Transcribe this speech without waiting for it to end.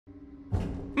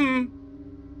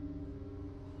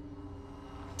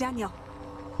Daniel.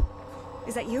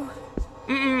 Is that you?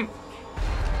 Mm-mm.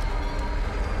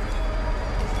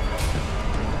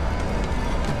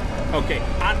 Okay,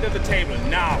 under the table,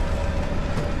 now.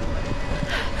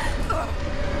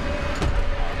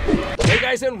 Hey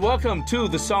guys, and welcome to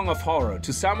the Song of Horror.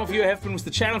 To some of you who have been with the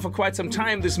channel for quite some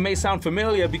time, this may sound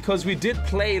familiar because we did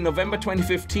play in November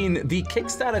 2015 the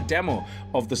Kickstarter demo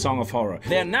of the Song of Horror.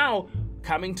 They're now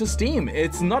coming to Steam.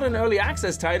 It's not an early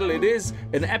access title, it is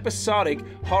an episodic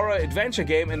horror adventure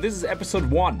game, and this is episode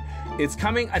 1. It's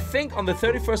coming, I think, on the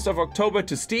 31st of October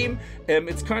to Steam.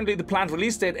 It's currently the planned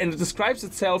release date, and it describes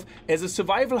itself as a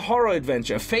survival horror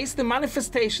adventure. Face the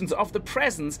manifestations of the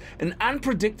presence, an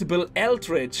unpredictable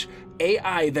Eldritch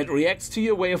AI that reacts to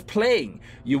your way of playing.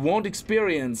 You won't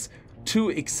experience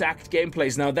two exact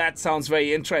gameplays. Now that sounds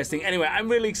very interesting. Anyway, I'm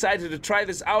really excited to try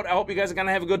this out. I hope you guys are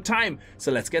gonna have a good time.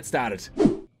 So let's get started.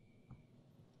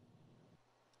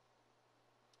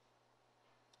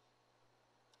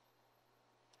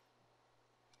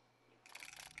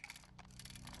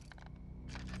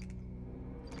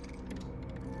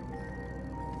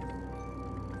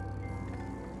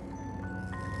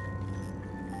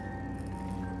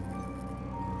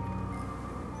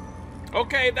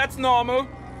 Okay, that's normal.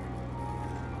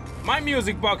 My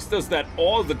music box does that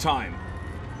all the time.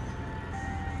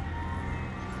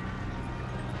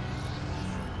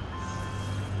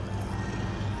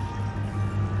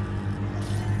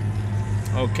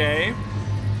 Okay.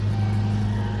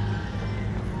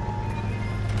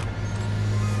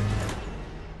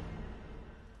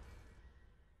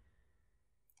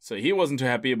 So he wasn't too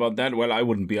happy about that. Well, I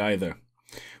wouldn't be either.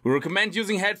 We recommend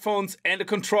using headphones and a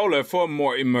controller for a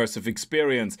more immersive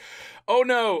experience. Oh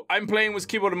no, I'm playing with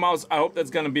keyboard and mouse. I hope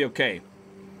that's gonna be okay.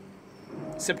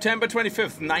 September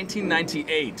 25th,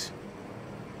 1998.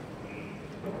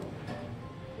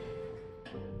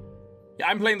 Yeah,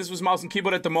 I'm playing this with mouse and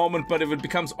keyboard at the moment, but if it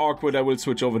becomes awkward, I will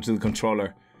switch over to the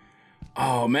controller.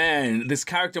 Oh man, this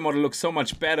character model looks so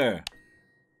much better.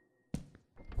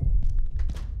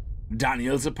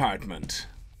 Daniel's apartment.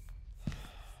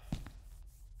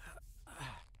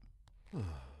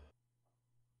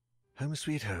 Home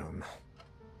sweet home.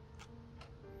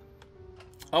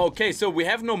 Okay, so we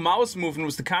have no mouse movement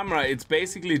with the camera. It's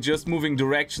basically just moving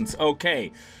directions.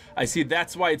 Okay, I see.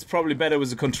 That's why it's probably better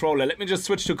with the controller. Let me just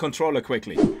switch to controller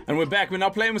quickly. And we're back. We're now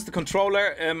playing with the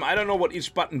controller. I don't know what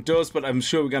each button does, but I'm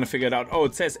sure we're gonna figure it out. Oh,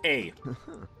 it says A.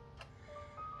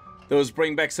 Those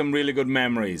bring back some really good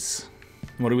memories.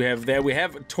 What do we have there? We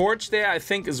have a torch there, I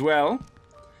think, as well.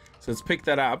 So let's pick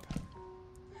that up.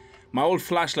 My old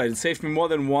flashlight, it saved me more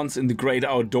than once in the great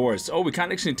outdoors. Oh, we can't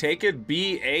actually take it?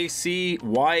 B, A, C,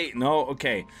 Y, no,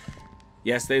 okay.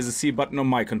 Yes, there's a C button on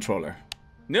my controller.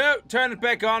 No, turn it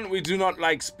back on. We do not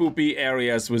like spoopy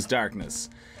areas with darkness.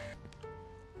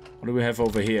 What do we have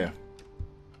over here?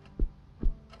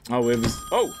 Oh, we have this,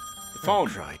 oh, the phone. Oh,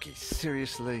 crikey,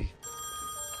 seriously?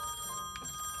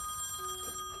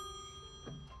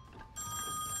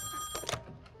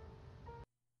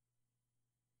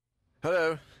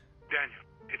 Hello? Daniel,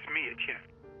 it's me, Etienne.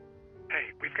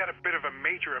 Hey, we've got a bit of a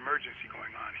major emergency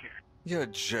going on here. You're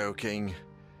joking.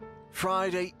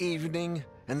 Friday evening,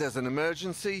 and there's an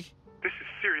emergency? This is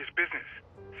serious business.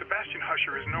 Sebastian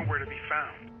Husher is nowhere to be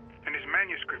found, and his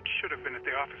manuscript should have been at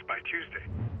the office by Tuesday.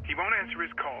 He won't answer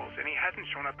his calls, and he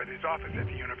hasn't shown up at his office at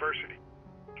the university.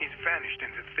 He's vanished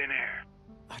into thin air.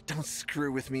 Oh, don't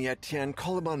screw with me, Etienne.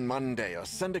 Call him on Monday, or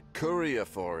send a courier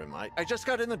for him. I just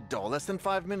got in the door less than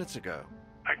 5 minutes ago.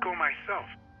 I'd go myself,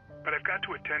 but I've got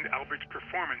to attend Albert's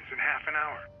performance in half an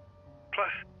hour. Plus,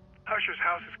 Husher's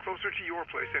house is closer to your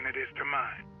place than it is to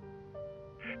mine.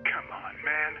 Come on,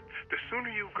 man. The sooner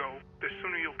you go, the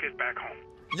sooner you'll get back home.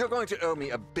 You're going to owe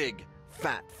me a big,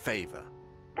 fat favor.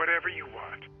 Whatever you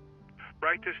want.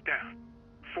 Write this down.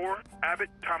 4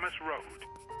 Abbott Thomas Road,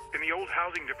 in the old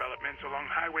housing developments along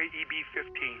Highway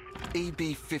EB-15.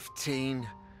 EB-15?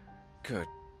 Good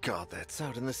God, that's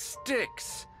out in the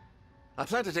sticks. I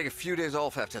plan to take a few days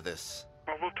off after this.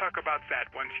 Well, we'll talk about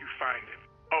that once you find him.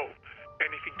 Oh,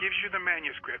 and if he gives you the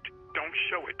manuscript, don't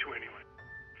show it to anyone.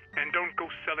 And don't go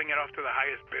selling it off to the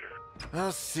highest bidder.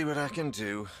 I'll see what I can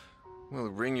do. We'll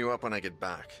ring you up when I get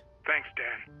back. Thanks,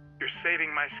 Dan. You're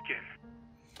saving my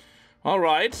skin. All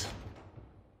right.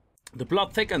 The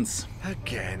plot thickens.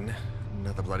 Again.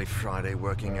 Another bloody Friday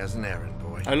working as an errand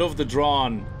boy. I love the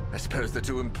drawn I suppose they're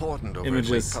too important over at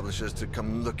Wake Publishers to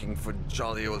come looking for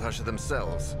jolly old Husher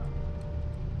themselves.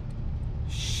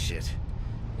 Shit.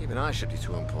 Even I should be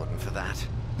too important for that.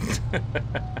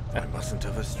 I mustn't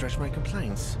overstretch my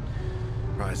complaints.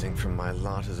 Rising from my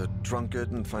lot as a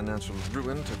drunkard and financial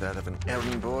ruin to that of an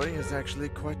errand boy is actually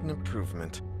quite an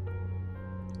improvement.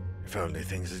 If only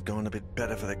things had gone a bit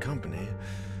better for the company.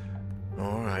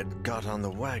 Or I'd got on the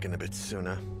wagon a bit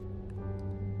sooner.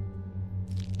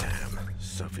 Damn,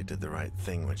 Sophie did the right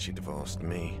thing when she divorced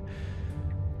me.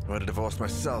 I would have divorced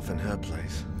myself in her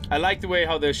place. I like the way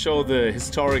how they show the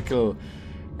historical,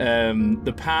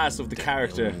 the past of the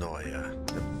character. Neuer,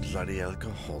 the bloody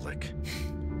alcoholic.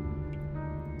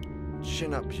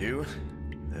 Chin up, you.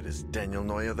 That is Daniel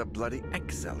Neuer, the bloody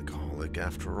ex-alcoholic,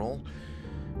 after all.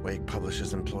 Wake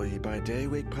Publishers employee by day,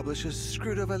 Wake Publishers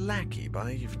screwed over lackey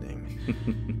by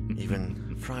evening.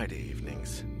 Even Friday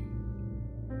evenings.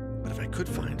 But if I could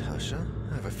find Husher,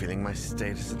 I have a feeling my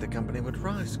status at the company would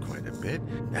rise quite a bit.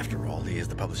 After all, he is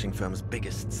the publishing firm's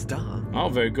biggest star. Oh,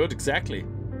 very good, exactly.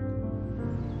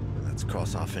 Let's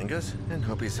cross our fingers and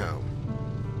hope he's home.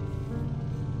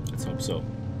 Let's hope so.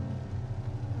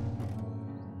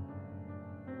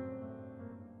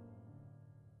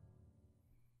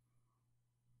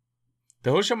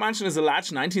 The Husher Mansion is a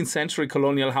large 19th century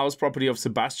colonial house property of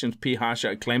Sebastian P, Husher,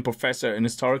 acclaimed professor and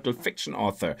historical fiction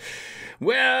author.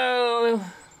 Well...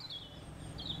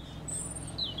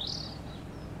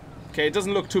 Okay, it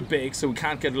doesn't look too big, so we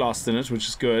can't get lost in it, which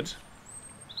is good.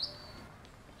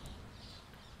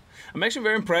 I'm actually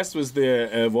very impressed with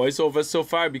the voiceovers so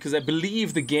far, because I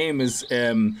believe the game is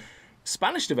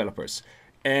Spanish developers.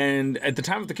 And at the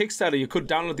time of the Kickstarter, you could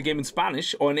download the game in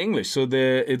Spanish or in English. So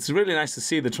it's really nice to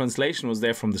see the translation was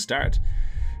there from the start.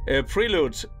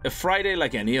 Prelude, a Friday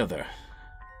like any other.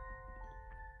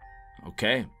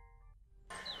 Okay.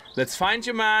 Let's find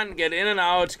your man, get in and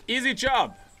out. Easy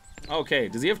job. Okay,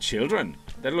 does he have children?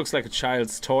 That looks like a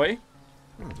child's toy.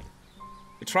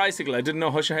 A tricycle, I didn't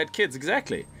know Husher had kids,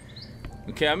 exactly.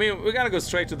 Okay, I mean, we're gonna go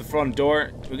straight to the front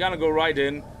door. We're gonna go right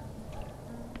in.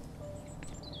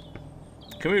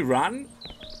 Can we run?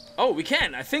 Oh, we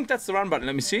can. I think that's the run button.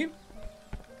 Let me see.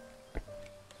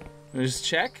 Let me just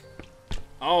check.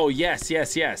 Oh, yes,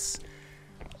 yes, yes.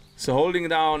 So holding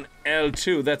down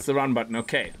L2, that's the run button.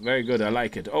 Okay, very good. I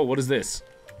like it. Oh, what is this?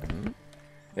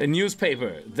 A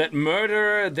newspaper. That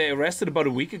murderer they arrested about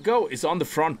a week ago is on the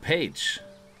front page.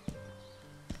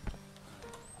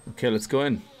 Okay, let's go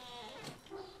in.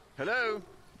 Hello?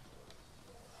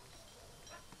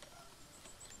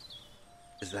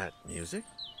 Is that music?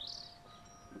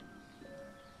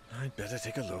 I'd better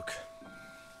take a look.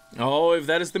 Oh, if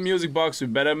that is the music box, we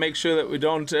better make sure that we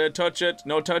don't touch it.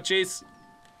 No touchies.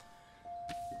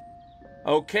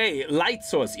 Okay, light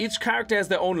source. Each character has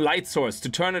their own light source. To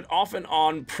turn it off and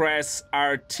on, press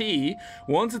RT.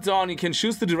 Once it's on, you can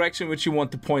choose the direction which you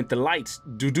want to point the light.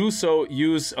 To do so,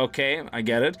 use... Okay, I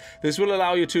get it. This will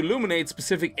allow you to illuminate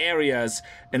specific areas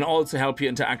and also help you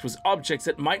interact with objects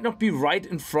that might not be right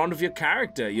in front of your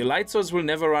character. Your light source will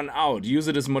never run out. Use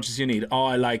it as much as you need. Oh,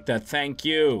 I like that. Thank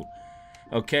you.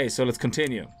 Okay, so let's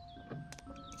continue.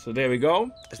 So there we go.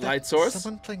 Is light that source.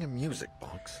 someone playing a music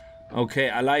box?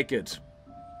 Okay, I like it.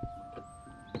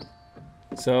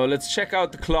 So let's check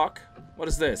out the clock. What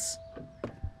is this?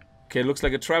 Okay, looks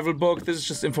like a travel book. This is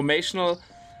just informational.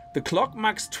 The clock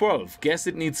marks 12. Guess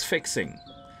it needs fixing.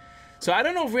 So I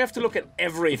don't know if we have to look at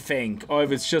everything or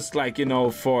if it's just like, you know,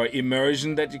 for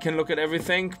immersion that you can look at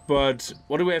everything. But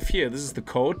what do we have here? This is the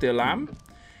code, the alarm.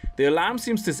 The alarm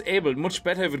seems disabled. Much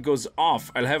better if it goes off.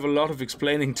 I'll have a lot of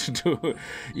explaining to do.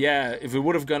 Yeah, if it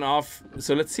would have gone off.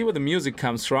 So let's see where the music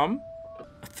comes from.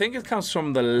 I think it comes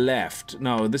from the left.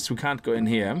 No, this we can't go in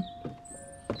here.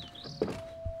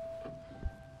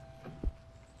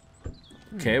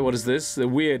 Okay, what is this?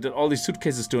 Weird that all these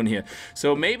suitcases doing here.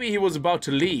 So maybe he was about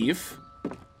to leave.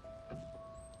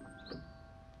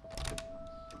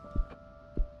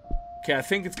 Okay, I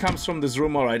think it comes from this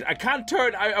room, alright. I can't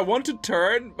turn. I want to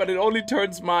turn, but it only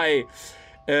turns my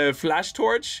flash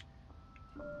torch.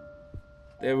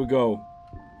 There we go.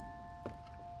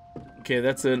 Okay,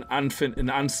 that's an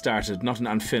unstarted, not an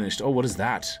unfinished. Oh, what is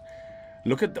that?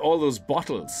 Look at all those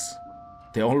bottles.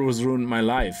 They always ruined my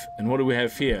life. And what do we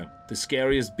have here? The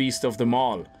scariest beast of them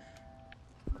all.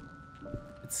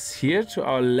 It's here to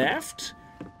our left.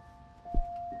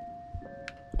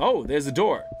 Oh, there's a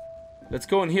door. Let's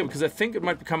go in here because I think it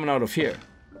might be coming out of here.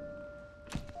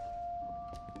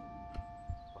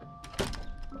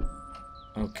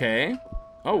 Okay.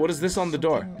 Oh, what is this on the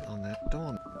door? On that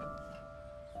door.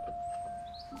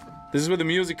 This is where the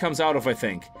music comes out of, I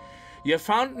think. You have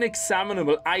found an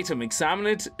examinable item. Examine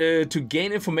it to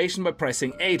gain information by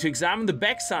pressing A. To examine the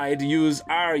backside, use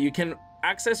R. You can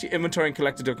access your inventory and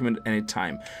collect a document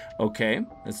anytime. Okay,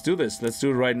 let's do this. Let's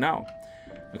do it right now.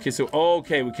 Okay, so,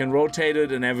 okay, we can rotate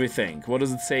it and everything. What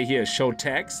does it say here? Show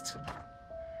text.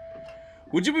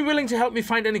 Would you be willing to help me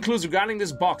find any clues regarding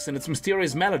this box and its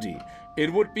mysterious melody? I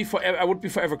would be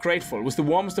forever grateful. With the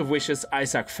warmest of wishes,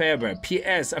 Isaac Fairber.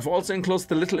 P.S. I've also enclosed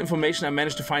the little information I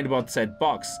managed to find about said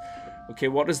box. Okay,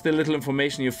 what is the little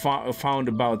information you found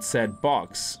about said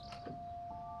box?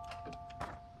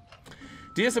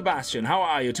 Dear Sebastian, how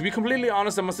are you? To be completely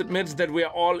honest, I must admit that we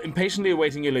are all impatiently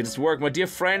awaiting your latest work. My dear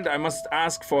friend, I must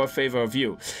ask for a favor of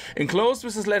you. Enclosed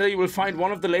with this letter, you will find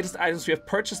one of the latest items we have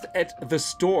purchased at the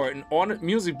store, an ornate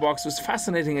music box with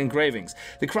fascinating engravings.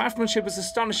 The craftsmanship is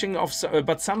astonishing,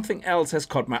 but something else has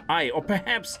caught my eye, or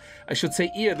perhaps I should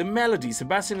say ear. The melody,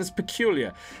 Sebastian, is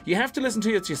peculiar. You have to listen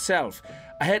to it yourself.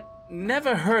 I had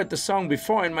never heard the song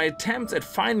before, and my attempts at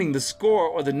finding the score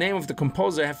or the name of the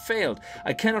composer have failed.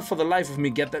 I cannot for the life of me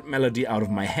get that melody out of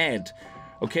my head.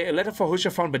 Okay, a letter for Husha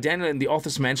found by Daniel in the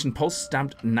author's mansion,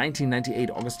 post-stamped 1998,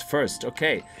 August 1st.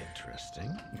 Okay.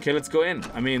 Interesting. Okay, let's go in.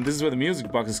 I mean, this is where the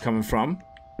music box is coming from.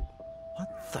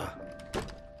 What the?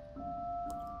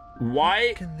 Why?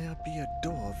 How can there be a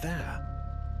door there?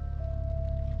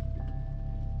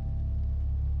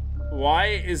 Why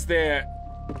is there...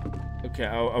 Okay,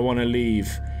 I want to leave.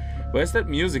 Where's that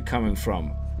music coming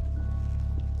from?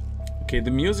 Okay, the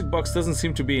music box doesn't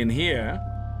seem to be in here.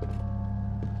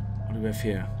 What do we have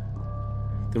here?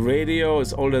 The radio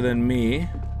is older than me.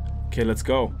 Okay, let's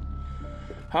go.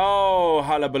 Oh,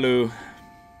 hullabaloo.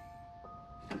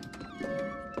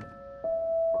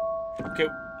 Okay,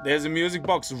 there's a music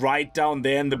box right down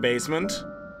there in the basement.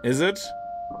 Is it?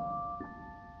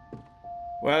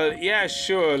 Well, yeah,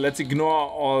 sure. Let's ignore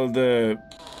all the...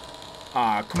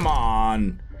 Ah, come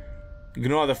on.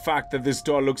 Ignore the fact that this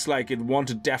door looks like it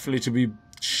wanted definitely to be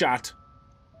shut.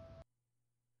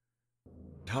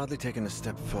 I'd hardly taken a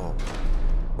step forward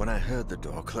when I heard the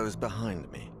door close behind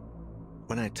me.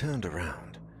 When I turned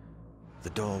around, the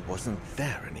door wasn't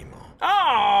there anymore.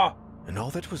 Ah! And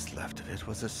all that was left of it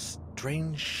was a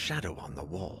strange shadow on the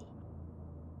wall.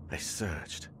 I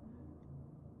searched.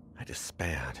 I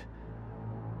despaired.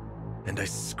 And I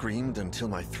screamed until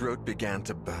my throat began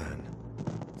to burn.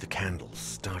 The candles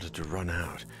started to run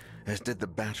out, as did the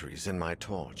batteries in my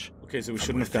torch. Okay, so we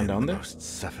shouldn't have gone down there? The most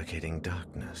suffocating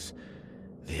darkness,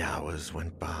 the hours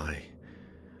went by,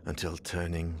 until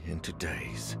turning into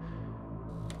days.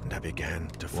 And I began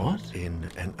to fall in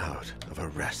and out of a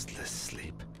restless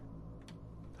sleep.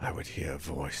 I would hear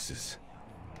voices,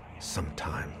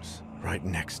 sometimes right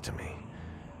next to me,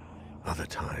 other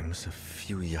times a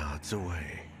few yards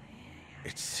away.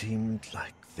 It seemed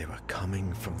like they were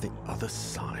coming from the other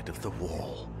side of the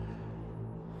wall.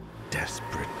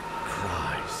 Desperate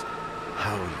cries,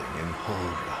 howling in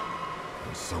horror,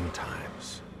 and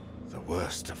sometimes, the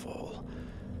worst of all,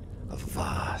 a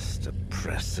vast,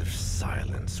 oppressive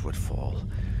silence would fall,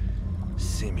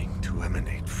 seeming to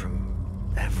emanate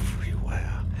from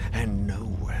everywhere and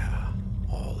nowhere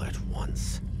all at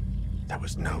once. There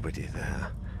was nobody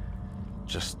there,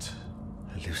 just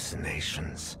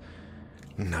hallucinations.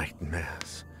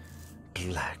 Nightmares,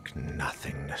 black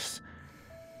nothingness,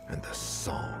 and the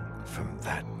song from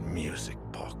that music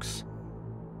box.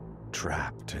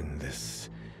 Trapped in this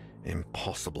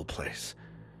impossible place,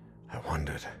 I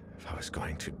wondered if I was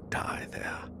going to die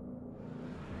there.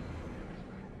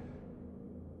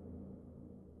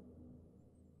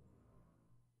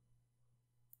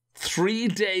 Three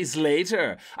days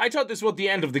later? I thought this was the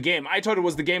end of the game. I thought it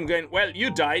was the game going, well, you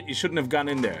died, you shouldn't have gone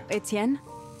in there. Etienne,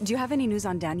 do you have any news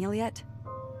on Daniel yet?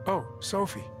 Oh,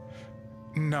 Sophie.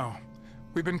 No.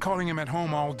 We've been calling him at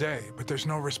home all day, but there's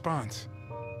no response.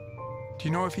 Do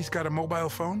you know if he's got a mobile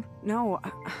phone? No,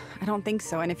 I don't think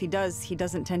so. And if he does, he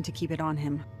doesn't tend to keep it on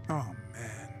him. Oh,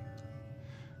 man.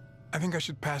 I think I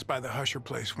should pass by the Husher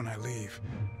place when I leave,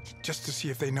 just to see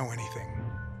if they know anything.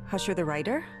 Husher the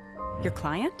writer? Your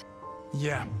client?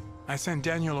 Yeah. I sent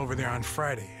Daniel over there on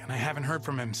Friday, and I haven't heard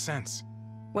from him since.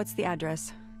 What's the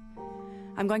address?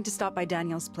 I'm going to stop by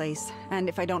Daniel's place, and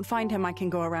if I don't find him, I can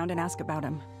go around and ask about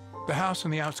him. The house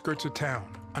on the outskirts of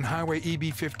town, on Highway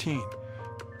EB-15.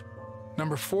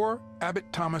 Number 4,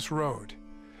 Abbott Thomas Road.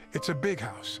 It's a big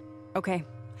house. Okay.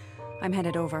 I'm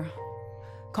headed over.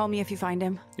 Call me if you find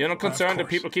him. You're not concerned that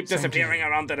people keep disappearing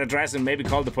around that address and maybe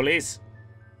call the police?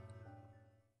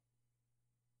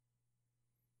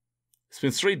 It's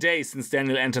been 3 days since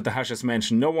Daniel entered the Husher's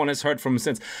mansion. No one has heard from him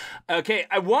since. Okay,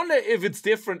 I wonder if it's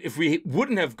different if we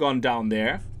wouldn't have gone down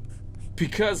there,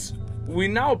 because we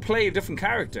now play a different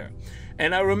character.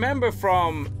 And I remember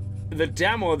from the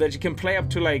demo that you can play up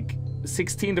to like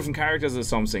 16 different characters or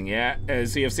something, yeah?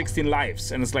 So you have 16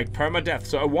 lives, and it's like permadeath.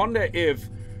 So I wonder if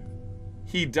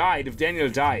he died, if Daniel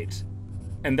died,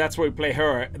 and that's where you play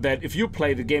her, that if you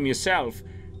play the game yourself,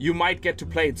 you might get to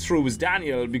play it through with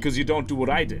Daniel because you don't do what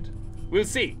I did. We'll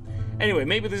see. Anyway,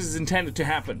 maybe this is intended to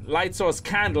happen. Light source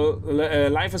candle.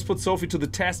 Life has put Sophie to the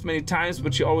test many times,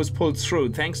 but she always pulled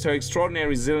through. Thanks to her extraordinary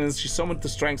resilience, she summoned the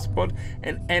strength to put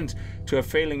an end to her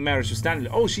failing marriage with Stanley.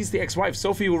 Oh, she's the ex-wife.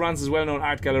 Sophie, who runs this well-known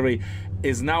art gallery,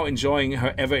 is now enjoying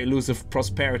her ever-elusive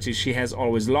prosperity she has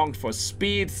always longed for.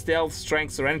 Speed, stealth,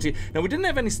 strength, serenity. Now, we didn't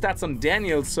have any stats on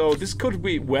Daniel, so this could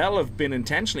well have been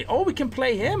intentionally. Oh, we can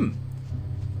play him.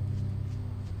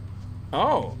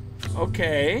 Oh,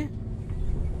 okay.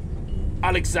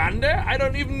 Alexander? I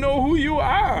don't even know who you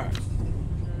are.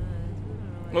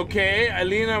 Okay,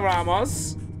 Alina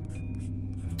Ramos.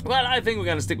 Well, I think we're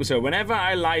gonna stick with her. Whenever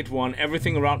I light one,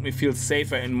 everything around me feels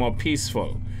safer and more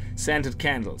peaceful. Scented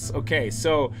candles. Okay,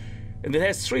 so and it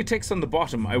has 3 ticks on the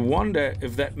bottom. I wonder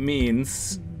if that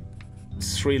means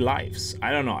 3 lives.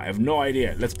 I don't know. I have no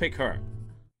idea. Let's pick her.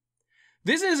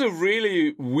 This is a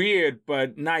really weird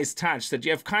but nice touch that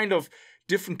you have kind of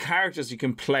different characters you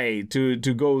can play to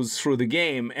go through the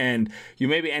game, and you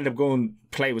maybe end up going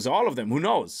play with all of them. Who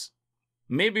knows?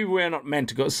 Maybe we're not meant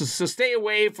to go. So stay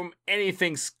away from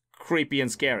anything creepy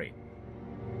and scary.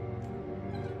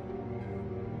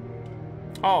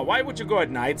 Oh, why would you go at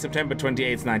night? September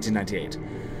 28th, 1998.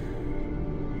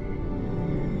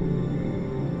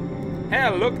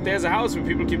 Hell, look, there's a house where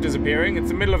people keep disappearing. It's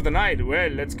the middle of the night. Well,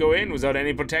 let's go in without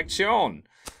any protection.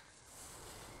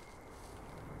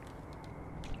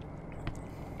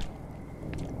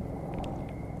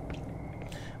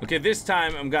 Okay, this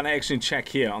time I'm gonna actually check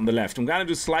here on the left. I'm gonna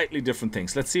do slightly different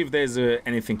things. Let's see if there's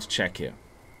anything to check here.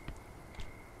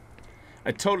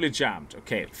 I totally jammed.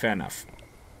 Okay, fair enough.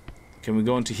 Can we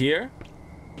go into here?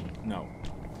 No.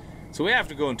 So we have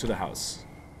to go into the house.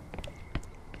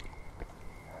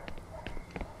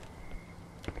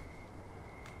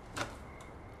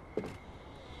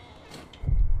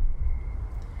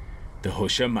 The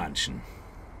Husher Mansion.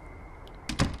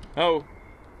 Oh.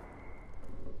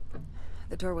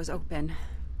 The door was open.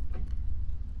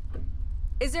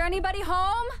 Is there anybody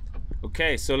home?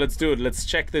 Okay, so let's do it. Let's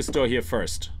check this door here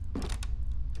first.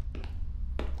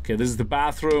 Okay, this is the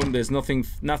bathroom. There's nothing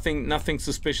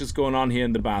suspicious going on here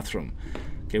in the bathroom.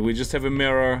 Okay, we just have a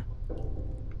mirror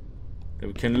that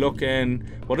we can look in.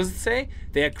 What does it say?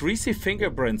 There are greasy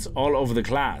fingerprints all over the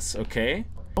glass. Okay.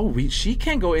 Oh, she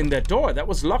can't go in that door. That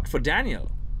was locked for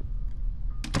Daniel.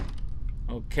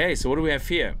 Okay, so what do we have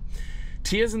here?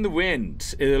 Tears in the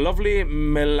Wind, a lovely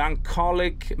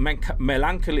melancholy,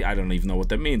 I don't even know what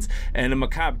that means, and a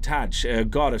macabre touch.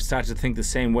 God, I've started to think the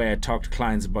same way I talk to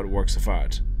clients about works of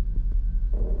art.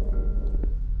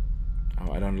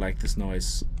 Oh, I don't like this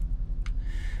noise.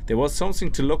 There was something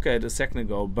to look at a second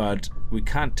ago, but we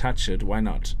can't touch it. Why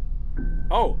not?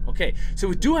 Oh, okay. So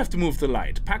we do have to move the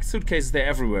light. Packed suitcases, they're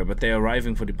everywhere, but they're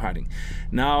arriving for departing.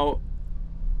 Now,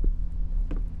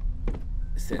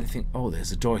 is there anything? Oh,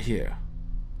 there's a door here.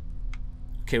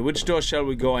 Okay, which door shall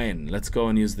we go in? Let's go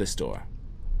and use this door.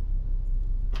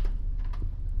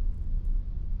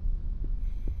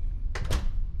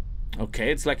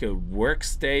 Okay, it's like a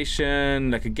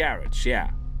workstation, like a garage,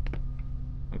 yeah.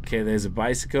 Okay, there's a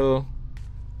bicycle.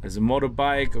 There's a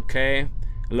motorbike, okay.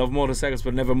 I love motorcycles,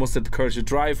 but never mustered the courage to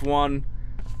drive one.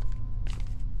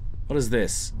 What is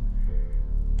this?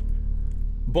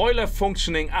 Boiler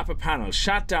functioning upper panel.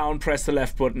 Shut down, press the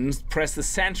left button. Press the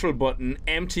central button.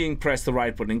 Emptying, press the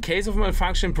right button. In case of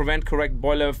malfunction, prevent correct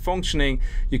boiler functioning,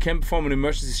 you can perform an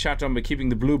emergency shutdown by keeping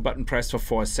the blue button pressed for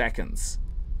 4 seconds.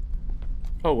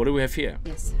 Oh, what do we have here?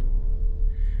 Yes.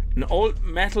 An old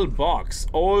metal box.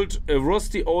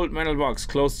 Rusty old metal box.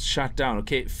 Closed, shut down.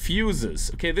 Okay, fuses.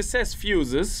 Okay, this says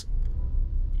fuses.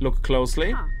 Look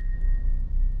closely. Huh.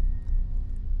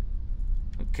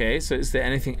 Okay, so is there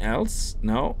anything else?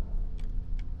 No.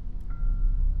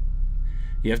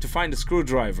 You have to find a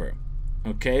screwdriver.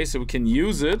 Okay, so we can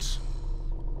use it.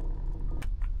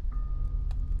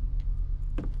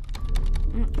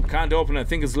 Can't open it. I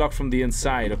think it's locked from the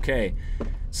inside. Okay.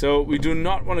 So we do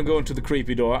not want to go into the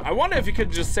creepy door. I wonder if you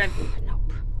could just send...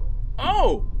 Nope.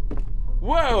 Oh!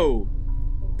 Whoa!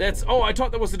 That's... Oh, I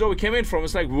thought that was the door we came in from.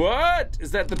 It's like, what?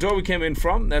 Is that the door we came in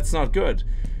from? That's not good.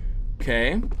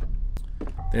 Okay.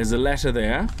 There's a letter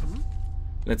there.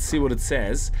 Let's see what it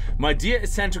says. My dear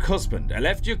eccentric husband, I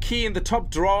left your key in the top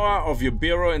drawer of your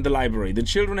bureau in the library. The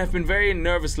children have been very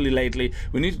nervously lately.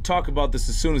 We need to talk about this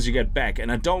as soon as you get back,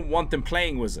 and I don't want them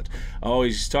playing with it. Oh,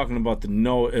 he's talking about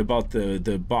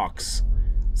the box.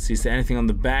 See, is there anything on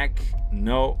the back?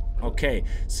 No. Okay,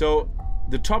 so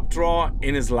the top drawer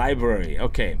in his library.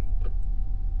 Okay.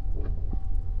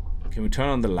 Can we turn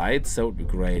on the lights? That would be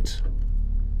great.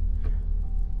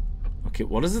 Okay,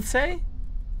 what does it say?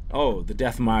 Oh, the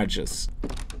death marches.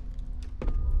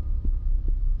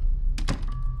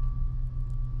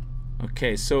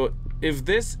 Okay, so if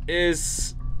this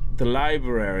is the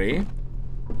library,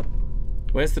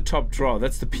 where's the top drawer?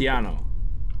 That's the piano.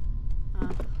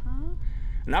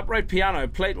 An upright piano. I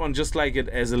played one just like it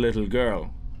as a little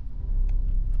girl.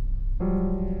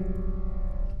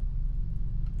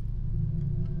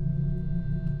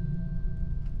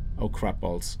 Oh, crap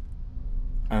balls.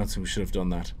 I don't think we should have done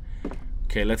that.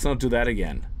 Okay, let's not do that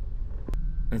again.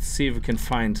 Let's see if we can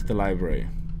find the library.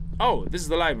 Oh, this is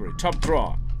the library. Top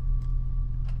drawer.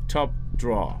 Top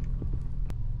drawer.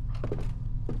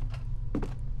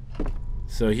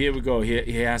 So here we go.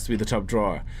 Here has to be the top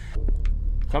drawer.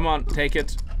 Come on, take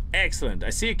it. Excellent. I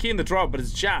see a key in the drawer, but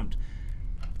it's jammed.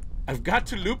 I've got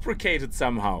to lubricate it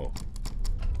somehow.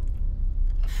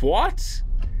 What?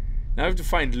 Now I have to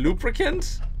find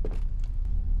lubricant?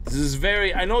 This is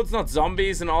very... I know it's not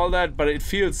zombies and all that, but it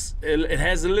feels... It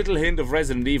has a little hint of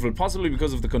Resident Evil, possibly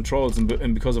because of the controls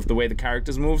and because of the way the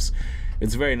characters moves.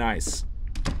 It's very nice.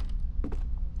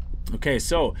 Okay,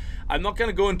 so I'm not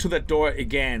gonna go into that door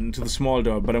again, to the small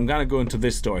door, but I'm gonna go into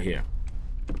this door here.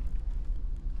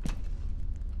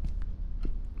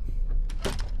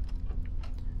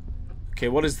 Okay,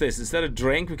 what is this? Is that a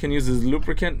drink we can use as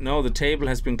lubricant? No, the table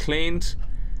has been cleaned.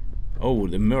 Oh,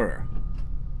 the mirror.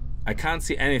 I can't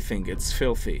see anything. It's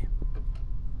filthy.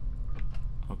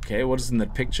 Okay, what is in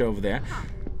that picture over there?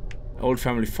 Old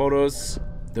family photos.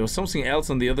 There was something else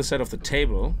on the other side of the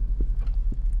table.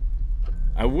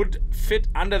 I would fit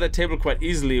under the table quite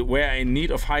easily where I'm in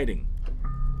need of hiding.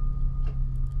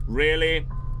 Really?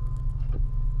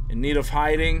 In need of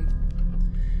hiding?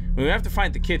 We have to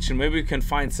find the kitchen. Maybe we can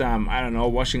find some, I don't know,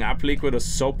 washing up liquid or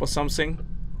soap or something.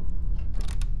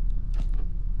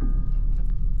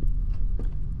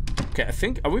 Okay, I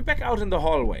think... Are we back out in the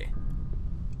hallway?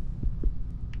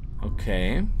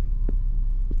 Okay.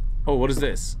 Oh, what is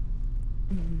this?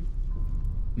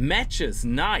 Matches.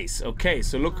 Nice. Okay,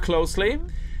 so look closely.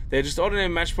 They're just ordinary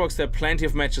matchbox. There are plenty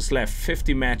of matches left.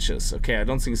 50 matches. Okay, I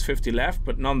don't think it's 50 left,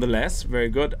 but nonetheless, very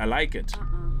good. I like it.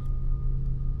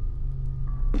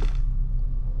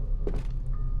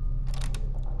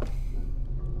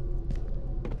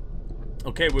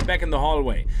 Okay, we're back in the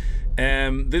hallway.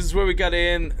 This is where we got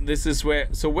in. This is where...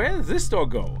 So where does this door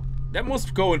go? That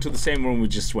must go into the same room we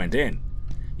just went in.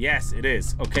 Yes, it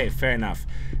is. Okay, fair enough.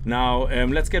 Now,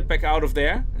 let's get back out of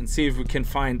there and see if we can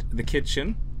find the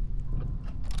kitchen.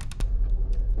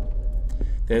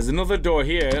 There's another door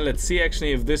here. Let's see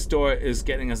actually if this door is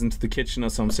getting us into the kitchen or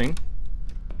something.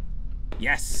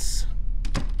 Yes.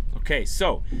 Okay,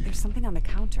 so... There's something on the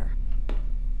counter.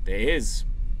 There is.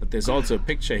 But there's also a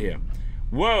picture here.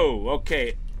 Whoa,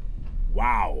 okay.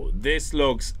 Wow, this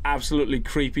looks absolutely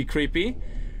creepy.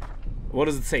 What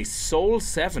does it say? Soul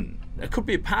 7. That could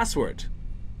be a password.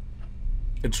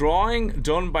 A drawing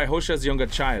done by Hosha's younger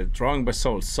child. Drawing by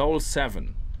Soul. Soul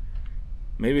 7.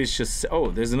 Maybe it's just...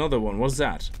 Oh, there's another one. What's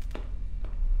that?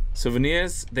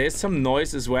 Souvenirs. There's some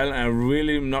noise as well, and I'm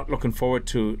really not looking forward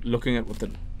to looking at what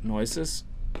the noise is.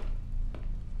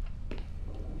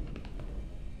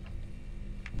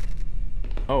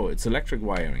 Oh, it's electric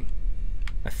wiring,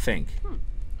 I think.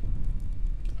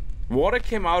 Water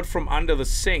came out from under the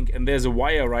sink and there's a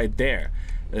wire right there.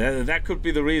 That could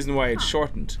be the reason why it's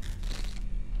shortened.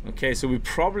 Okay, so we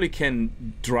probably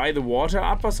can dry the water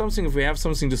up or something if we have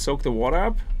something to soak the water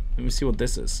up. Let me see what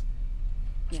this is.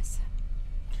 Yes.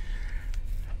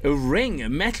 A ring, a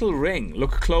metal ring.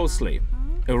 Look closely.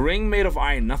 A ring made of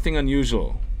iron, nothing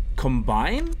unusual.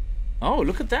 Combine? Oh,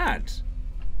 look at that.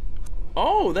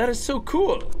 Oh, that is so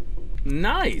cool.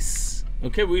 Nice.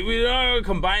 Okay, we are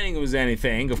combining with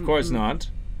anything. Of course not.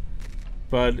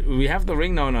 But we have the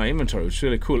ring now in our inventory, which is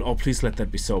really cool. Oh, please let that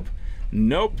be soap.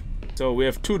 Nope. So we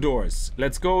have 2 doors.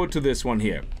 Let's go to this one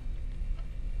here.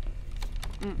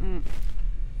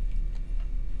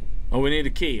 Oh, we need a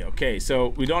key. Okay, so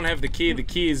we don't have the key. The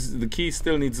key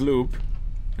still needs loop.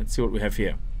 Let's see what we have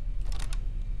here.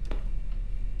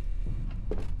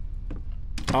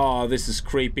 Oh, this is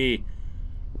creepy.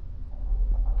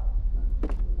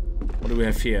 What do we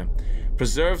have here?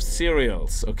 Preserved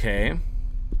cereals. Okay.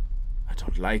 I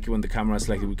don't like it when the camera is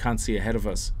like we can't see ahead of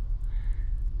us.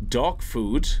 Dog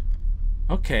food.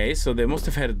 Okay, so they must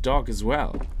have had a dog as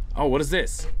well. Oh, what is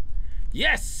this?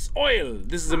 Yes! Oil!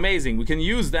 This is amazing. We can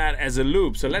use that as a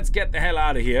loop. So let's get the hell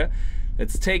out of here.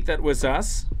 Let's take that with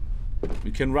us.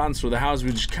 We can run through the house.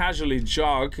 We just casually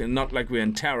jog and not like we're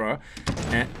in terror.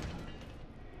 And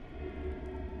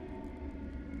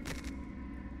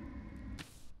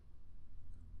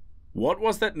what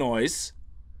was that noise?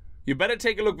 You better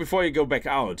take a look before you go back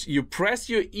out. You press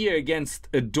your ear against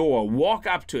a door, walk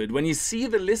up to it. When you see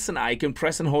the listen icon,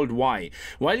 press and hold Y.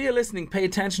 While you're listening, pay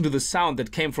attention to the sound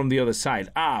that came from the other side.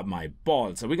 Ah, my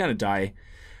balls. Are we gonna die?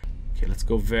 Okay, let's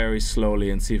go very slowly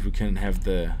and see if we can have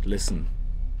the listen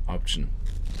option.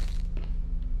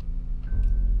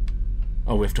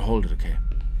 Oh, we have to hold it, okay.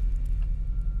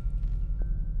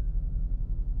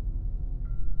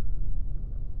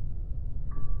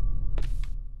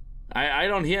 I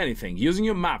don't hear anything. Using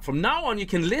your map. From now on, you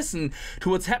can listen to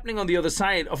what's happening on the other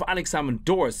side of unexamined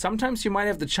doors. Sometimes you might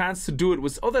have the chance to do it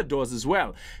with other doors as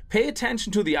well. Pay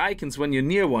attention to the icons when you're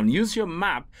near one. Use your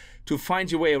map to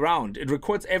find your way around. It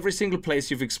records every single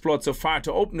place you've explored so far.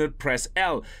 To open it, press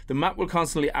L. The map will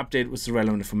constantly update with the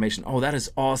relevant information. Oh, that is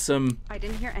awesome. I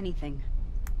didn't hear anything.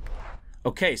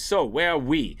 Okay, so where are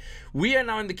we? We are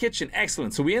now in the kitchen.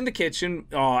 Excellent. So we're in the kitchen.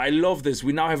 Oh, I love this.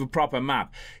 We now have a proper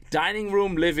map. Dining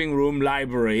room, living room,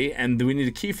 library, and we need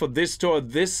a key for this door.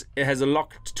 This has a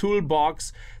locked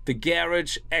toolbox. The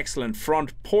garage. Excellent.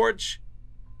 Front porch.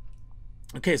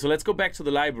 Okay, so let's go back to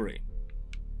the library.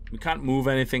 We can't move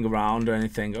anything around or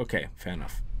anything. Okay, fair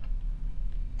enough.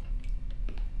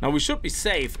 Now we should be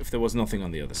safe if there was nothing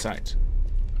on the other side.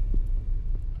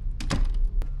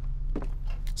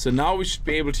 So now we should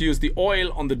be able to use the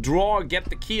oil on the drawer, get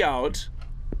the key out.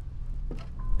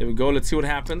 There we go, let's see what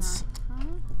happens.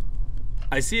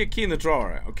 I see a key in the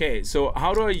drawer. Okay, so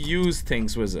how do I use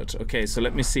things with it? Okay, so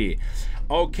let me see.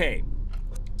 Okay,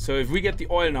 so if we get the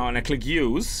oil now and I click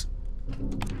use,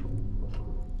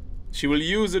 she will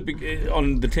use it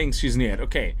on the things she's near.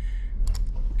 Okay,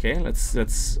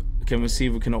 let's can we see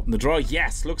if we can open the drawer?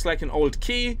 Yes, looks like an old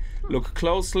key. Look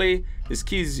closely. This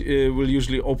key will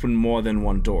usually open more than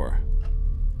one door.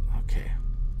 Okay,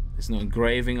 there's no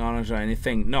engraving on it or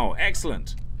anything. No,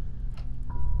 excellent.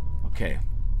 Okay,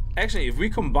 actually, if we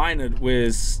combine it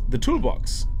with the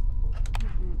toolbox.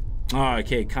 Oh,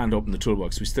 okay, can't open the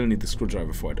toolbox. We still need the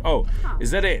screwdriver for it. Oh,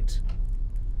 is that it?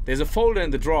 There's a folder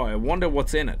in the drawer. I wonder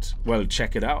what's in it. Well,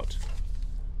 check it out.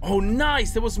 Oh,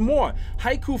 nice! There was more!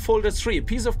 Haiku folder 3. A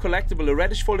piece of collectible. A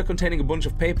reddish folder containing a bunch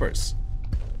of papers.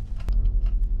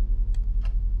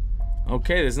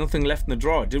 Okay, there's nothing left in the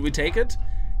drawer. Did we take it?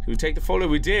 Did we take the folder?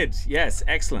 We did. Yes,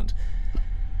 excellent.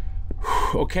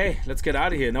 Okay, let's get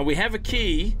out of here. Now we have a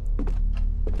key.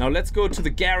 Now let's go to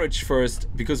the garage first,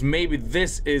 because maybe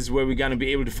this is where we're gonna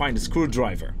be able to find a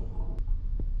screwdriver.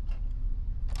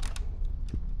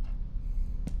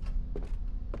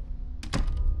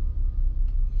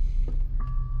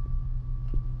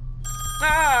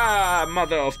 Ah,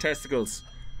 mother of testicles.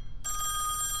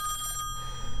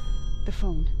 The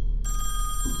phone.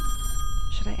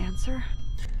 Should I answer?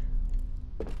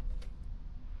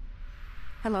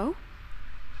 Hello?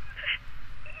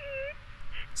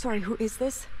 Sorry, who is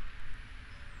this?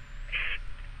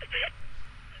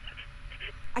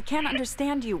 I can't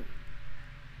understand you.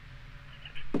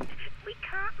 We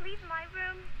can't leave my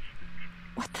room.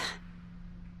 What the?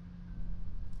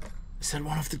 Is that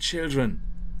one of the children?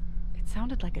 It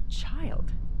sounded like a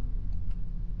child.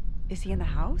 Is he in the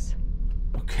house?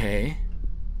 Okay.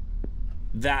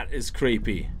 That is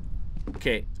creepy.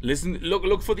 Okay, listen,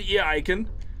 look for the ear icon.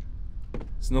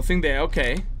 There's nothing there,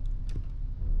 okay.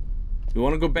 We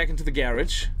want to go back into the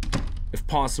garage, if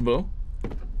possible.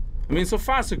 I mean, so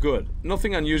far so good.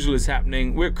 Nothing unusual is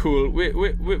happening. We're cool.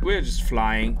 We're just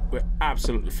flying. We're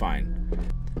absolutely fine.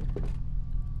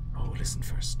 Oh, listen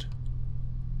first.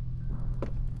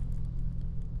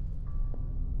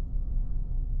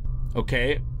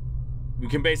 Okay. We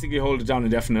can basically hold it down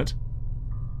indefinite.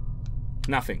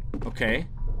 Nothing. Okay.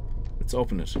 Let's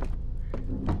open it.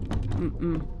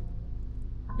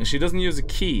 And she doesn't use a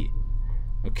key.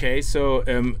 Okay, so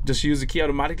does she use a key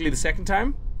automatically the second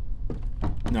time?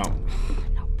 No.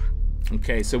 Nope.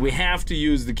 Okay, so we have to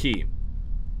use the key.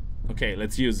 Okay,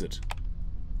 let's use it.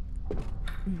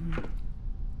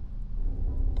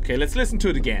 Okay, let's listen to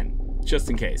it again, just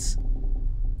in case.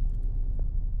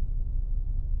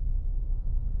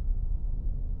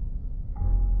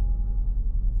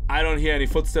 I don't hear any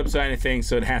footsteps or anything,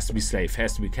 so it has to be safe.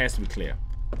 Has to be clear.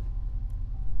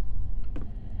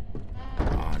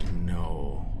 Oh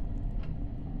no.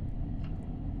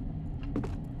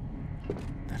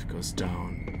 That goes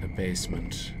down the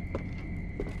basement.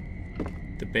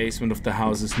 The basement of the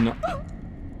house is not...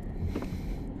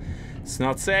 It's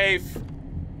not safe.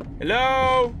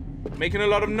 Hello? Making a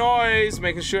lot of noise,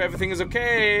 making sure everything is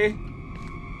okay.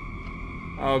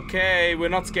 Okay, we're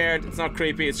not scared. It's not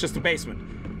creepy. It's just a basement.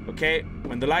 Okay,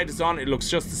 when the light is on, it looks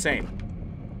just the same.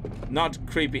 Not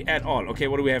creepy at all. Okay,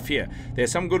 what do we have here?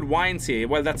 There's some good wines here.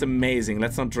 Well, that's amazing.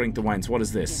 Let's not drink the wines. What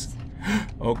is this? Yes.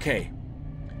 Okay.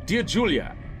 Dear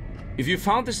Julia, if you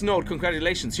found this note,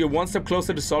 congratulations. You're one step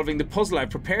closer to solving the puzzle I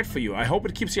prepared for you. I hope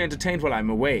it keeps you entertained while I'm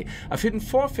away. I've hidden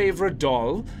 4 favorite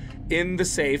doll in the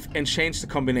safe and changed the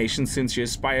combination since you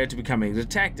aspire to becoming a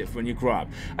detective when you grow up.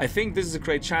 I think this is a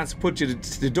great chance to put your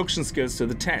deduction skills to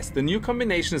the test. The new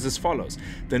combination is as follows.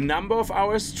 The number of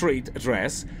our street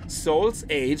address, Soul's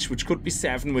age, which could be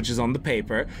 7, which is on the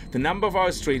paper, the number of our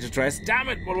street address, damn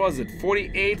it, what was it?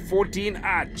 48, 14,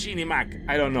 Genie Mac,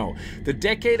 I don't know. The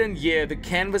decade and year the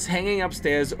canvas hanging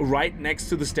upstairs right next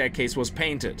to the staircase was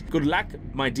painted. Good luck,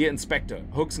 my dear inspector.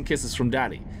 Hugs and kisses from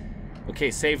Daddy.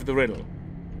 Okay, save the riddle.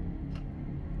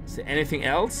 Is there anything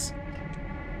else?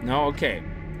 No? Okay.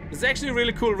 It's actually a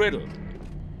really cool riddle.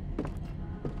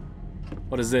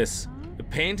 What is this? A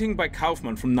painting by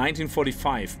Kaufman from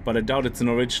 1945, but I doubt it's an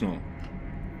original.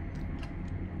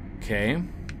 Okay.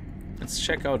 Let's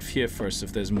check out here first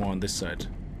if there's more on this side.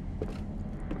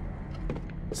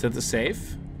 Is that the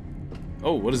safe?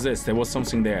 Oh, what is this? There was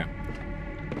something there.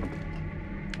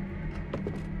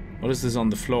 What is this on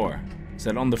the floor? Is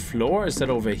that on the floor or is that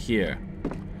over here?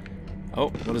 Oh,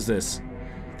 what is this?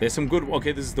 There's some good...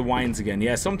 Okay, this is the wines again.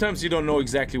 Yeah, sometimes you don't know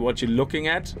exactly what you're looking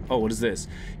at. Oh, what is this?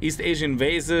 East Asian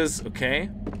vases. Okay.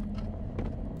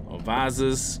 Or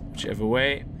vases, whichever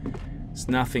way. There's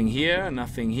nothing here,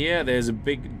 nothing here. There's a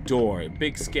big door, a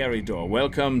big scary door.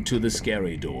 Welcome to the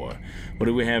scary door. What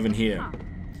do we have in here?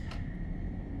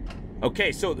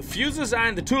 Okay, so the fuses are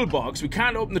in the toolbox. We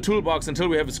can't open the toolbox until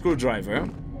we have a screwdriver.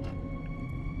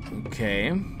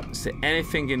 Okay, is there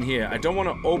anything in here? I don't want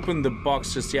to open the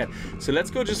box just yet. So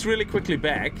let's go just really quickly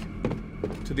back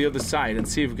to the other side and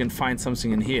see if we can find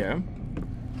something in here.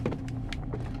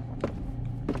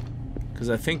 Because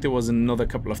I think there was another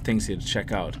couple of things here to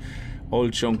check out.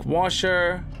 Old junk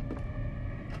washer.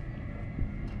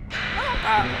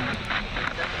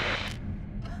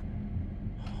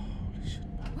 Holy shit.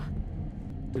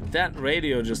 Did that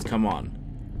radio just come on?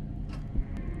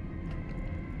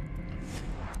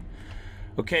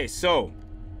 Okay, so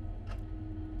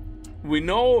we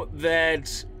know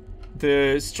that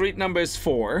the street number is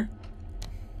 4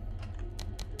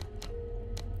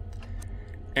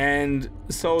 and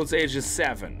Soul's age is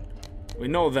 7. We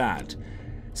know that.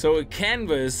 So a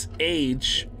canvas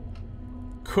age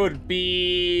could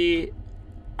be,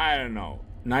 I don't know,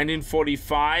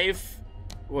 1945.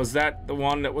 Was that the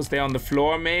one that was there on the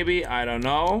floor maybe? I don't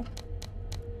know.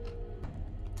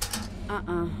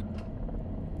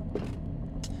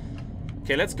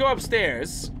 Okay, let's go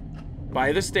upstairs,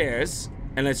 by the stairs,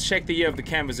 and let's check the year of the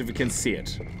canvas if we can see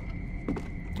it.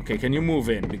 Okay, can you move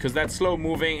in? Because that slow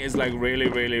moving is like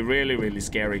really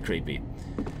scary, creepy.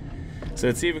 So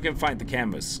let's see if we can find the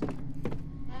canvas.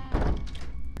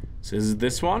 So is it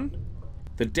this one?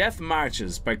 The Death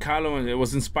Marches by Carlo, and it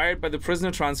was inspired by the prisoner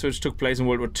transfer which took place in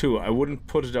World War II. I wouldn't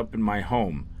put it up in my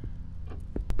home.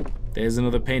 There's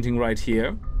another painting right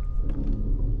here.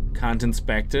 Can't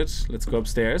inspect it. Let's go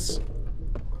upstairs.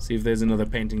 See if there's another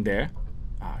painting there.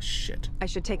 Ah, shit. I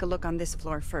should take a look on this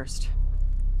floor first.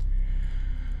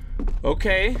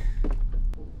 Okay.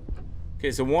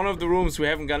 Okay, so one of the rooms we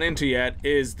haven't gone into yet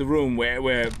is the room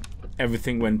where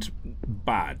everything went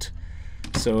bad.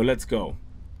 So let's go.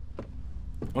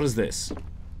 What is this?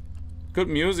 Good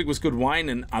music with good wine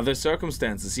in other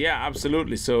circumstances. Yeah,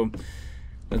 absolutely. So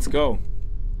let's go.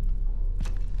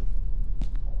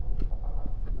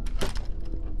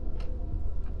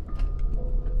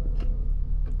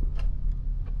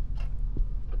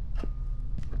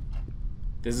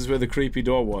 This is where the creepy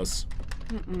door was.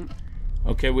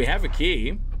 Okay, we have a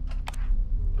key.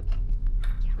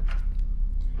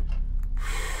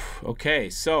 Okay,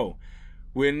 so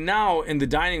we're now in the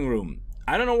dining room.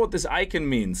 I don't know what this icon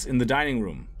means in the dining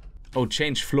room. Oh,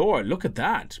 change floor. Look at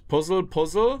that. Puzzle,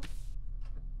 puzzle.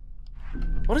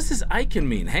 What does this icon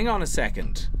mean? Hang on a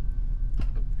second.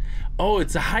 Oh,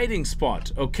 it's a hiding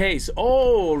spot. Okay, so,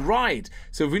 oh, right.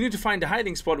 So if we need to find a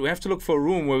hiding spot, we have to look for a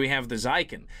room where we have this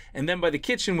icon. And then by the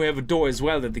kitchen, we have a door as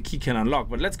well that the key can unlock.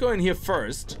 But let's go in here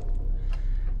first.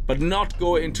 But not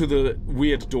go into the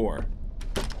weird door.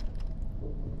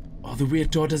 Oh, the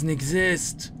weird door doesn't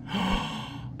exist.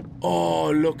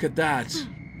 Oh, look at that.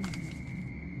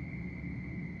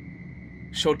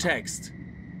 Show text.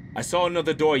 I saw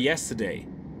another door yesterday.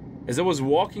 As I was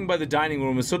walking by the dining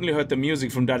room, I suddenly heard the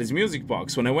music from Daddy's music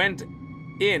box. When I went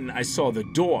in, I saw the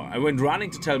door. I went running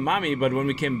to tell Mommy, but when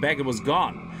we came back, it was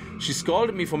gone. She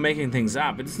scolded me for making things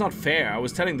up. It's not fair. I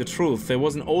was telling the truth. There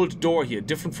was an old door here,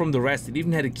 different from the rest. It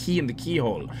even had a key in the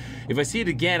keyhole. If I see it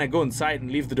again, I go inside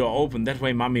and leave the door open. That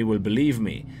way Mommy will believe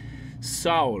me.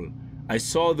 Saul, I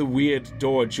saw the weird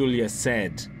door Julia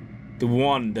said. the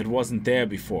one that wasn't there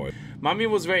before. Mommy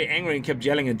was very angry and kept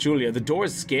yelling at Julia, "The door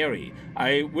is scary.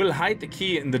 I will hide the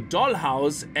key in the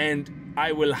dollhouse, and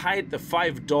I will hide the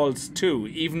 5 dolls too,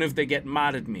 even if they get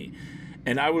mad at me.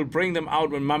 And I will bring them out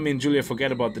when Mommy and Julia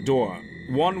forget about the door.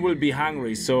 One will be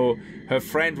hungry, so her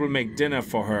friend will make dinner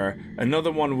for her.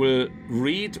 Another one will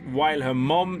read while her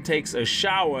mom takes a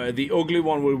shower. The ugly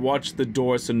one will watch the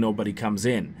door so nobody comes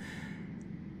in."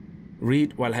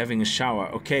 Read while having a shower.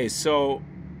 Okay, so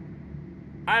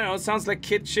I don't know, it sounds like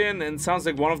kitchen, and sounds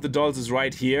like one of the dolls is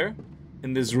right here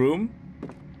in this room.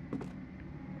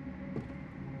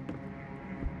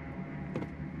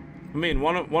 I mean,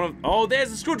 one of oh,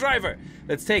 there's a screwdriver.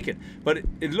 Let's take it. But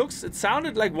it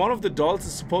sounded like one of the dolls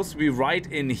is supposed to be right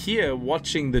in here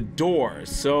watching the door.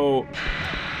 So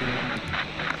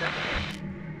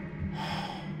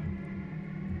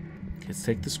let's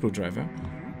take the screwdriver.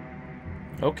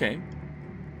 Okay.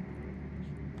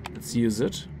 Let's use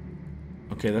it.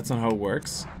 Okay, that's not how it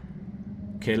works.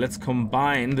 Okay, let's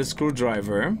combine the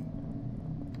screwdriver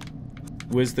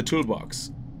with the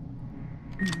toolbox.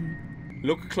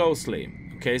 Look closely.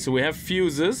 Okay, so we have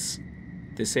fuses.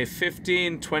 They say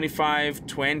 15, 25,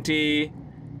 20,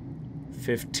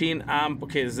 15 amp.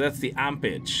 Okay, so that's the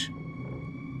ampage.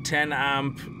 10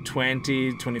 amp,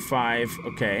 20, 25.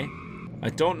 Okay. I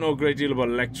don't know a great deal about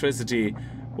electricity.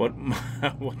 What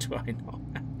do I know?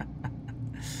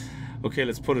 Okay,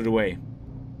 let's put it away.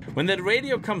 When that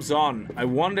radio comes on, I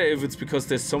wonder if it's because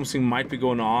there's something might be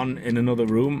going on in another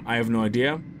room. I have no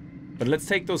idea. But let's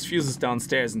take those fuses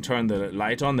downstairs and turn the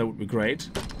light on. That would be great.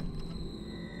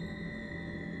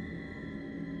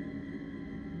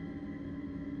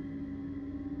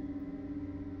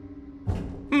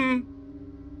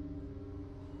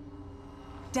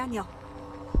 Daniel,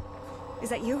 is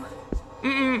that you?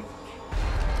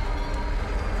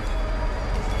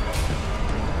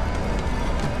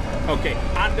 Okay,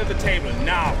 under the table,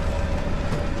 now.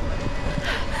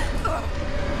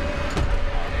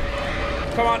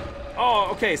 Come on.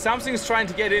 Oh, okay, something's trying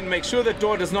to get in. Make sure the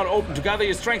door does not open. To gather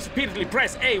your strength, repeatedly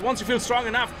press A. Once you feel strong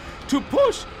enough to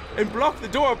push and block the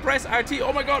door, press RT.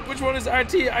 Oh my god, which one is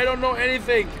RT? I don't know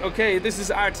anything. Okay, this is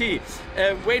RT.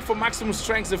 Wait for maximum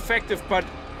strength, effective but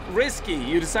risky.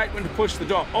 You decide when to push the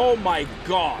door. Oh my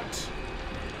god.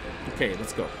 Okay,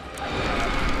 let's go.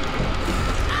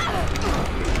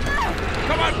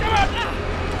 Come on, come on!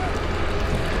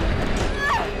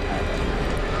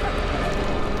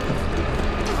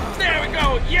 There we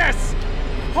go, yes!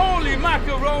 Holy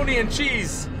macaroni and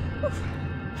cheese!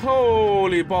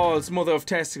 Holy balls, mother of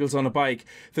testicles on a bike.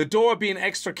 The door being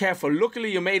extra careful.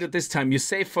 Luckily you made it this time. You're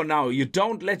safe for now. You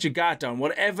don't let your guard down.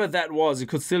 Whatever that was, it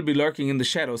could still be lurking in the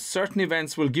shadows. Certain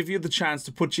events will give you the chance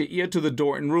to put your ear to the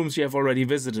door in rooms you have already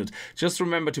visited. Just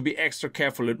remember to be extra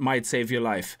careful. It might save your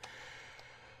life.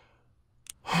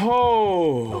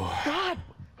 Oh God!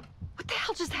 What the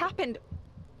hell just happened?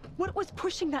 What was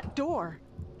pushing that door?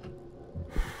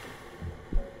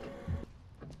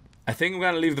 I think I'm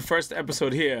gonna leave the first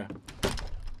episode here.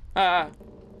 I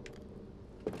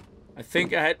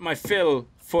think I had my fill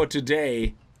for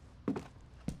today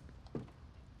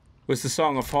with the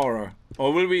Song of Horror.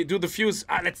 Or will we do the fuse?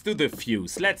 Let's do the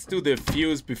fuse. Let's do the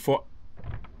fuse before...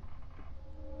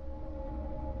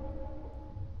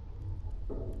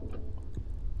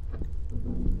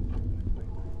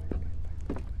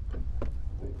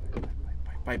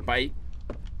 Bye.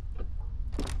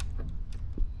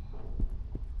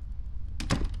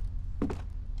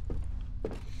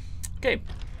 Okay.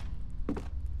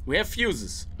 We have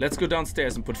fuses. Let's go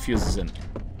downstairs and put fuses in.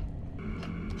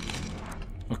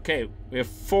 Okay, we have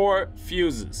 4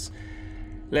 fuses.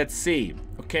 Let's see.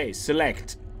 Okay,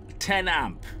 select 10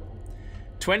 amp,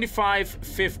 25,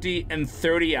 50, and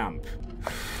 30 amp.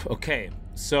 Okay,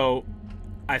 so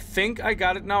I think I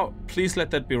got it now. Please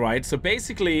let that be right. So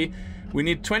basically, we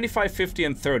need 25, 50,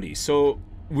 and 30. So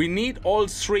we need all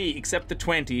 3 except the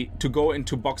 20 to go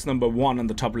into box number 1 on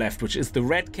the top left, which is the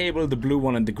red cable, the blue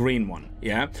one, and the green one.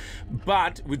 Yeah,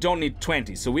 but we don't need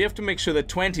 20. So we have to make sure that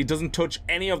 20 doesn't touch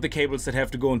any of the cables that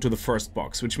have to go into the first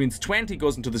box, which means 20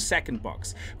 goes into the second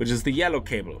box, which is the yellow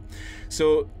cable.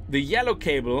 So the yellow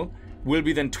cable will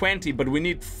be then 20, but we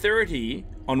need 30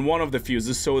 on one of the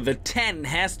fuses, so the 10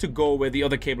 has to go where the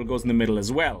other cable goes in the middle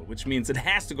as well, which means it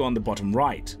has to go on the bottom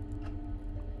right.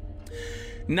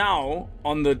 Now,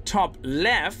 on the top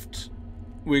left,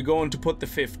 we're going to put the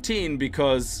 15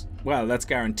 because, well, that's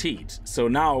guaranteed. So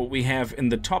now we have in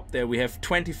the top there, we have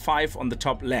 25 on the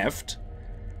top left.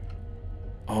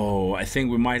 Oh, I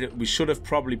think we should have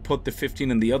probably put the 15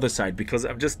 on the other side, because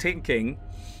I'm just thinking,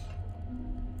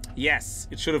 yes,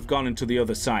 it should have gone into the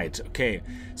other side. Okay,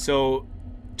 so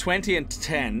 20 and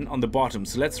 10 on the bottom.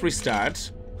 So let's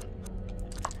restart.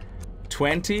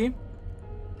 20.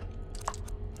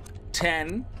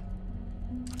 10.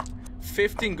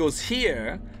 15 goes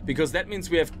here, because that means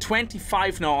we have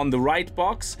 25 now on the right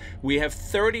box. We have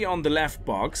 30 on the left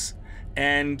box.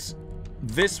 And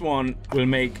this one will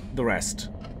make the rest.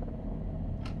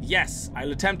 Yes,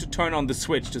 I'll attempt to turn on the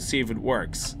switch to see if it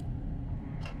works.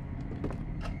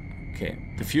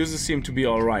 Okay, the fuses seem to be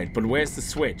alright, but where's the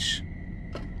switch?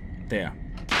 There.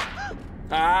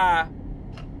 Ah!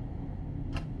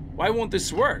 Why won't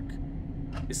this work?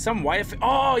 Is some wire...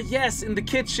 Oh, yes, in the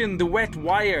kitchen, the wet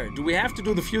wire. Do we have to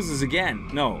do the fuses again?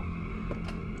 No.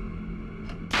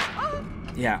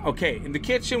 Yeah, okay. In the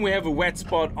kitchen, we have a wet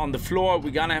spot on the floor.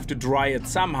 We're gonna have to dry it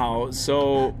somehow.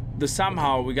 So, the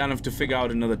somehow, we're gonna have to figure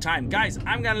out another time. Guys,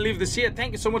 I'm gonna leave this here.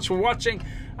 Thank you so much for watching.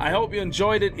 I hope you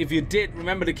enjoyed it. If you did,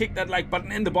 remember to kick that like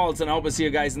button in the balls. And I hope I see you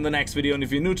guys in the next video. And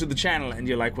if you're new to the channel and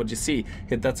you like what you see,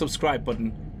 hit that subscribe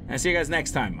button. And I see you guys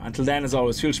next time. Until then, as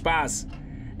always, viel Spaß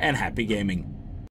and happy gaming.